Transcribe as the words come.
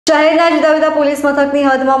શહેરના જુદા જુદા પોલીસ મથકની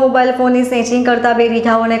હદમાં મોબાઈલ ફોનની સ્નેચિંગ કરતા બે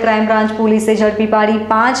રીઢાઓને ક્રાઇમ બ્રાન્ચ પોલીસે ઝડપી પાડી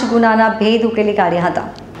 5 ગુનાના ભેદ ઉકેલી કાઢ્યા હતા।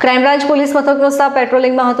 ક્રાઇમ બ્રાન્ચ પોલીસ મથકનો સ્ટાફ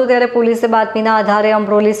પેટ્રોલિંગમાં હતો ત્યારે પોલીસે બાતમીના આધારે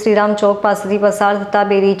અમરોલી શ્રીરામ ચોક પાસેથી પસાર થતા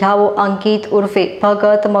બે રીઢાઓ અંકિત ઉર્ફે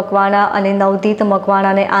ભગત મકવાણા અને નવદીત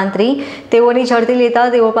મકવાણાને આંતરી તેઓની ઝડપી લેતા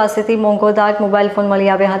તેઓ પાસેથી મોંઘોદાટ મોબાઈલ ફોન મળી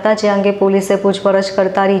આવ્યા હતા, જે અંગે પોલીસે પૂછપરછ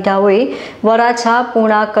કરતા રીઢાઓએ વરાછા,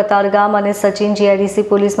 પૂણા, કતારગામ અને સચિન જીઆઈડીસી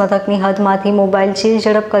પોલીસ મથકની હદમાંથી મોબાઈલ ચીલ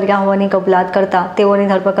ઝડપ કર્યા હોવાની કબૂલાત કરતા તેઓની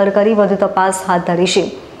ધરપકડ કરી વધુ તપાસ હાથ ધરી છે।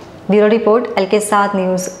 Bureau report LK7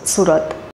 news, Surat.